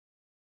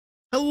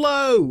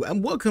Hello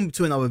and welcome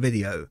to another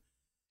video.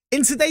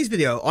 In today's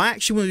video, I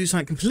actually want to do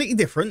something completely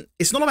different.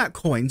 It's not about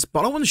coins,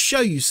 but I want to show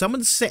you some of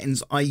the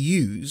settings I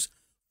use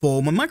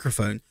for my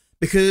microphone,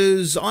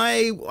 because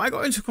I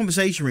got into a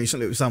conversation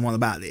recently with someone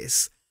about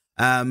this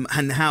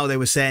and how they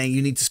were saying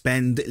you need to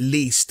spend at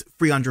least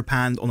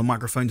 £300 on a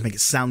microphone to make it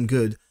sound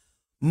good.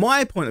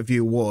 My point of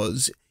view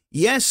was,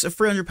 yes, a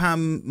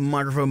 £300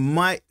 microphone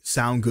might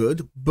sound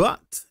good,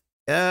 but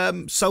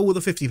so will the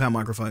 £50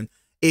 microphone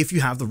if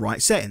you have the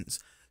right settings.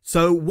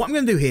 So what I'm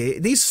going to do here,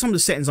 these are some of the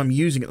settings I'm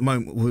using at the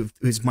moment with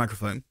this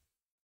microphone,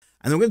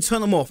 and I'm going to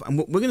turn them off, and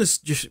we're going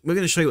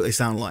to show you what they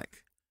sound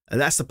like.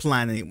 That's the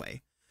plan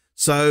anyway.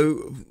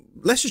 So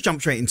let's just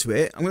jump straight into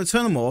it. I'm going to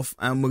turn them off,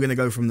 and we're going to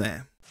go from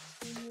there.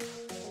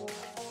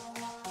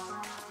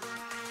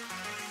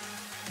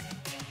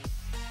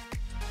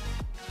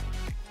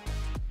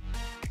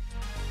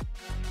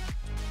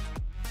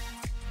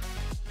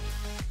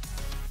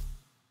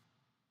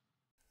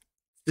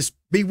 Just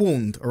be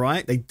warned, all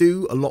right? They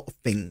do a lot of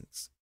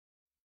things.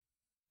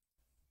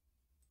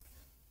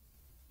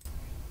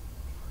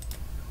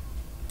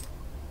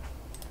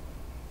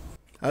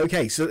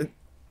 Okay, so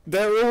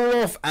they're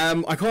all off.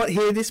 I can't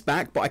hear this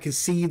back, but I can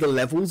see the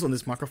levels on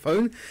this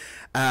microphone.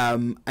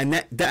 And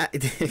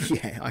that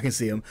yeah, I can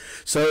see them.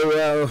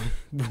 So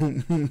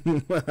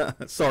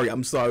sorry,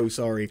 I'm so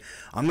sorry.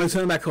 I'm going to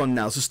turn it back on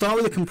now. So start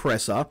with the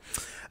compressor.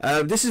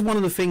 This is one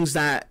of the things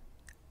that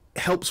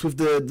helps with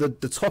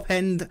the top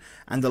end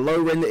and the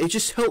low end. It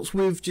just helps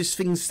with just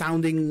things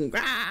sounding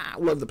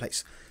all over the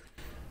place.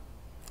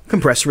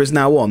 Compressor is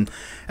now on.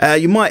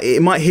 It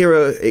might hear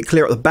it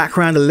clear up the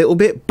background a little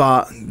bit,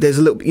 but there's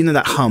a little, you know,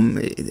 that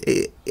hum.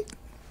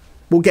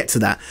 We'll get to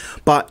that,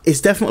 but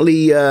it's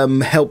definitely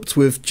helped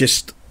with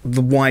just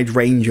the wide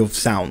range of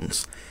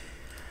sounds.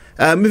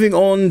 Moving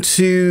on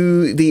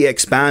to the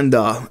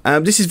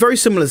expander. This is very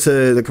similar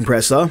to the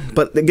compressor,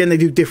 but again, they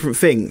do different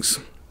things.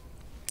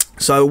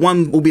 So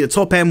one will be the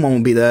top end, one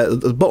will be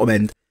the bottom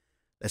end.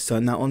 Let's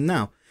turn that on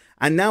now.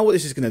 And now what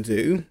this is going to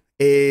do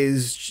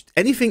is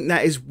anything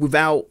that is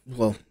without,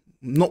 well,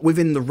 not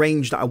within the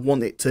range that I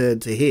want it to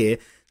hear.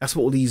 That's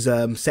what all these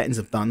settings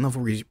have done. I've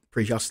already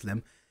pre-adjusted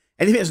them.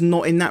 Anything that's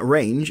not in that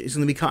range is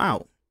going to be cut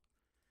out.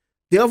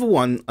 The other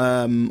one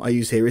I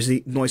use here is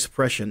the noise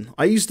suppression.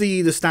 I use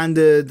the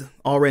standard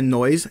RN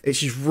noise.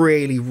 It's just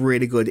really,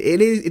 really good.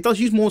 It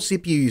does use more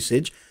CPU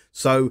usage,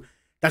 so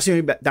that's the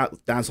only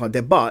downside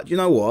there. But you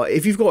know what?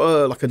 If you've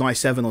got like an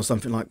i7 or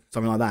something like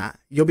that,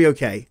 you'll be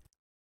okay.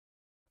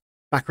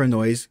 Background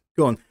noise,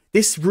 go on.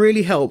 This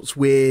really helps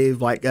with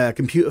like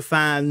computer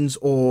fans,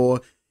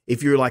 or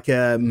if you're like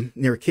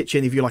near a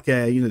kitchen, if you're like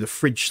you know, the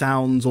fridge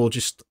sounds, or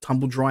just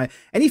tumble dryer,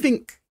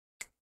 anything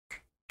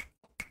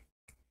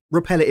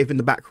repetitive in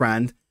the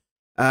background.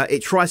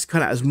 It tries to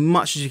cut out as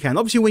much as you can.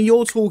 Obviously, when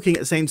you're talking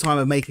at the same time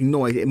of making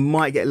noise, it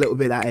might get a little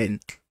bit of that in.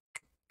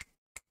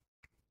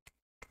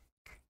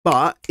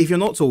 But if you're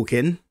not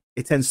talking,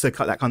 it tends to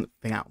cut that kind of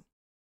thing out.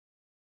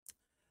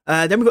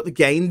 Then we've got the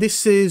gain.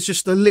 This is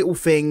just a little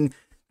thing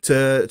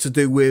to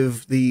do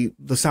with the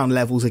sound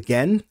levels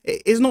again.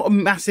 It is not a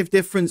massive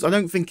difference. I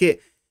don't think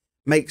it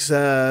makes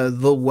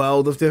the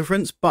world of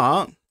difference,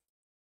 but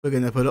we're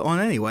going to put it on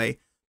anyway,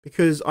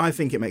 because I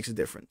think it makes a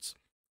difference.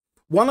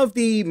 One of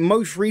the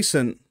most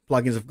recent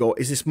plugins I've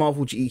got is this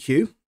Marvel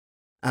GEQ.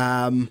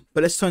 But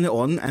let's turn it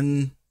on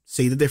and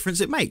see the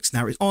difference it makes.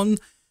 Now it's on.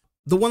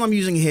 The one I'm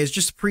using here is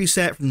just a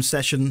preset from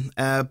Session,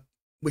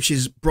 which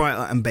is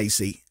brighter and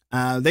bassy.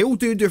 They all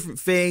do different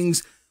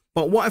things,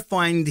 but what I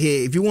find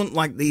here, if you want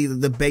like the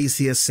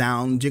bassier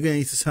sound, you're going to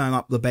need to turn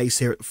up the bass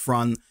here at the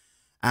front,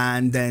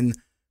 and then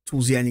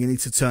towards the end, you're going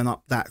to need to turn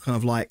up that kind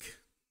of like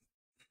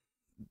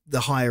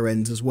the higher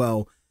ends as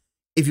well.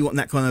 If you want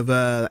that kind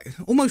of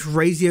almost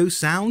radio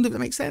sound, if that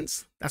makes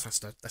sense. That's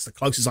the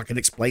closest I can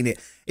explain it,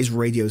 is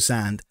radio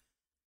sound.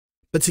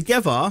 But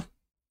together,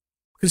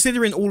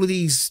 considering all of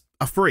these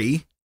are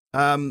free,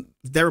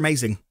 they're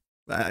amazing.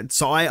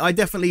 So I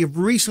definitely have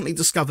recently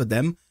discovered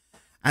them,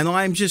 and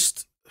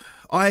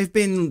I've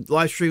been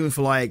live streaming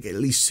for like at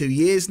least 2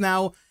 years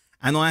now,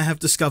 and I have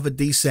discovered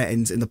these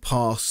settings in the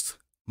past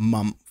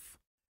month.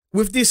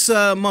 With this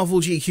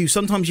Marvel GQ,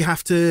 sometimes you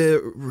have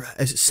to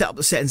set up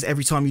the settings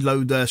every time you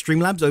load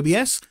Streamlabs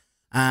OBS.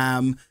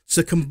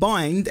 So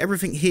combined,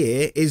 everything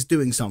here is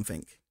doing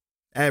something.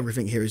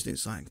 Everything here is doing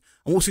something.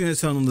 I'm also going to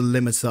turn on the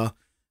limiter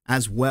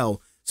as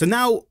well. So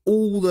now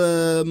all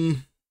the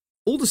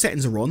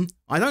settings are on.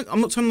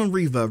 I'm not turning on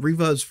reverb.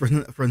 Reverb's for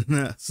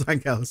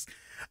something else.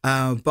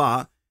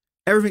 But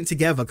everything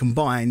together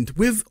combined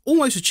with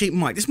almost a cheap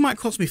mic. This mic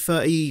cost me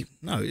 30.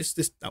 No,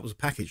 that was a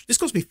package. This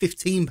cost me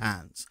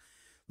 £15.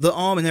 The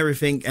arm and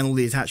everything and all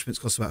the attachments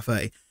cost about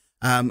 30.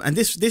 And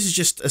this is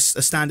just a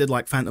standard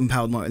like phantom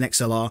powered mic, an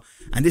XLR,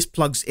 and this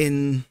plugs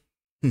in.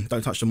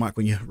 Don't touch the mic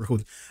when you're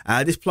recording.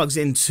 This plugs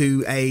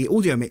into a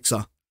audio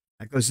mixer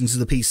that goes into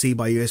the PC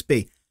by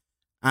USB.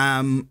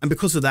 And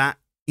because of that,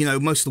 you know,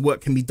 most of the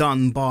work can be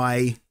done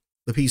by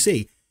the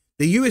PC.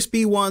 The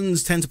USB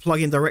ones tend to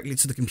plug in directly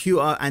to the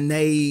computer, and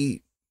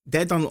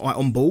they're done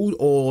on board,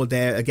 or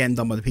they're again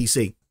done by the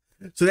PC.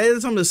 So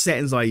there's some of the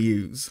settings I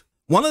use.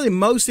 One of the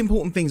most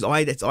important things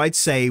I'd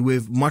say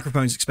with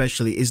microphones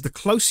especially is the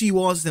closer you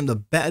are to them, the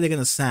better they're going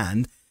to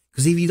sound,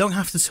 because either you don't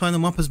have to turn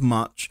them up as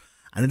much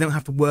and they don't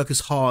have to work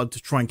as hard to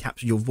try and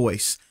capture your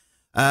voice.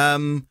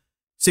 So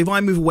if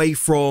I move away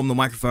from the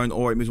microphone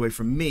or it moves away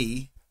from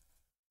me,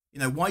 you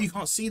know, while you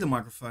can't see the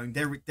microphone,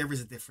 there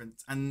is a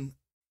difference. And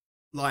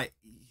like,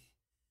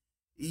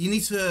 you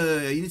need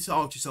to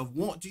ask yourself,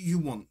 what do you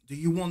want? Do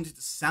you want it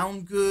to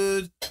sound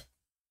good?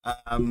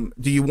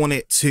 Do you want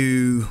it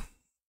to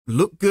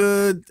look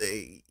good?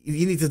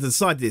 You need to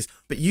decide this,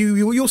 but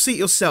you'll see it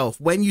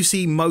yourself when you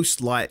see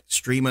most like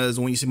streamers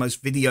or when you see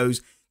most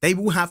videos, they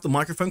will have the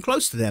microphone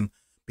close to them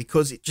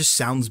because it just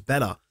sounds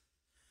better.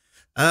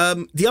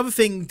 The other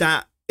thing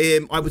that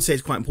I would say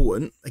is quite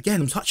important, again,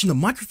 I'm touching the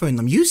microphone,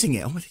 I'm using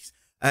it.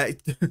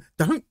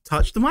 Don't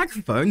touch the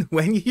microphone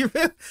when you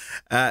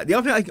the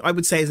other thing I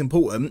would say is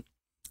important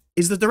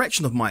is the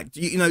direction of mic.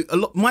 You know, a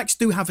lot mics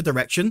do have a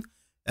direction.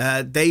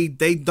 They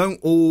don't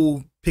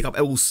all pick up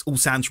all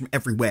sounds from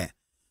everywhere.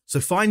 So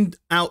find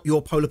out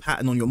your polar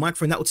pattern on your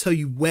microphone. That will tell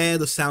you where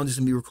the sound is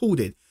going to be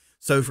recorded.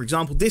 So for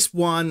example, this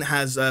one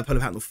has a polar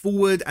pattern of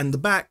forward and the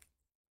back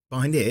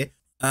behind here.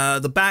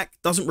 The back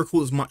doesn't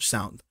record as much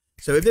sound.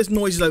 So if there's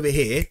noises over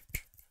here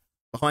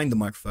behind the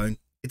microphone,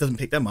 it doesn't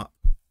pick them up.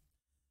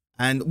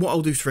 And what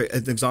I'll do for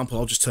an example,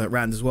 I'll just turn it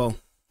around as well.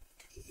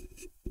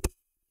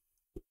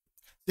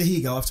 So here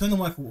you go. I've turned the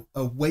mic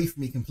away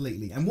from me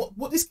completely. And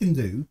what this can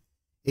do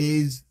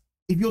is,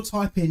 if you're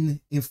typing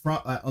in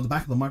front on the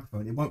back of the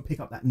microphone, it won't pick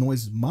up that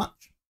noise as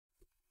much.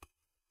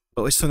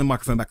 But let's turn the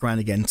microphone back around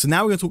again. So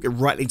now we're going to talk it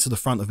right into the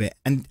front of it.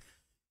 And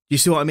you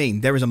see what I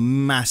mean? There is a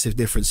massive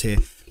difference here.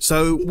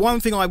 So one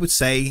thing I would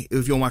say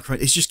with your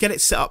microphone is just get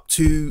it set up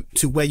to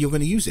where you're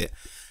going to use it.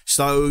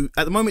 So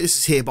at the moment this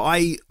is here, but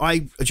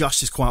I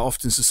adjust this quite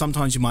often. So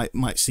sometimes you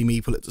might see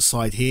me pull it to the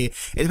side here.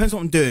 It depends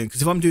what I'm doing,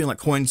 because if I'm doing like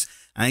coins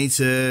and I need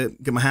to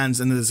get my hands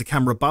and there's a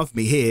camera above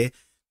me here,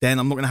 then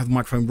I'm not going to have the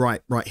microphone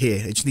right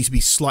here. It just needs to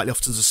be slightly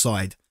off to the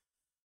side.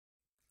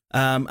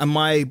 And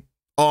my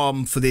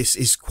arm for this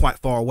is quite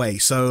far away.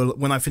 So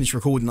when I finish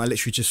recording, I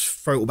literally just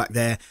throw it all back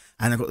there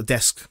and I've got the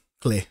desk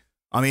clear.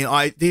 I mean,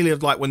 ideally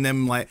I'd like when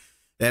them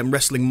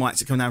wrestling mics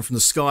that come down from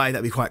the sky,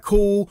 that'd be quite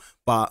cool,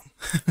 but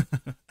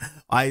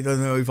I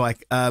don't know if I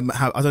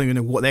don't even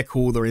know what they're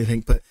called or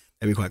anything, but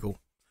that'd be quite cool.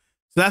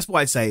 So that's what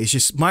I'd say. It's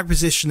just mic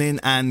positioning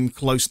and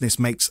closeness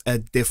makes a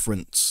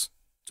difference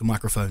to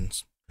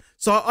microphones.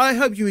 So I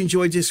hope you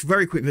enjoyed this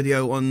very quick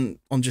video on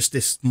just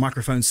this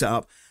microphone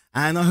setup,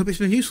 and I hope it's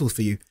been useful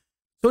for you.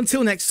 So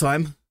until next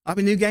time, I've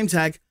been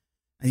NewGameTag,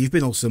 and you've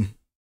been awesome.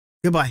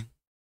 Goodbye.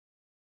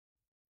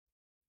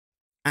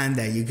 And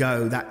there you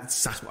go.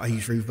 That's what I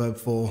use reverb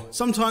for.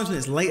 Sometimes when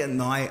it's late at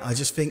night, I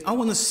just think I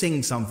want to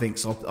sing something,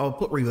 so I'll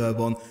put reverb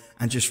on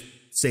and just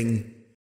sing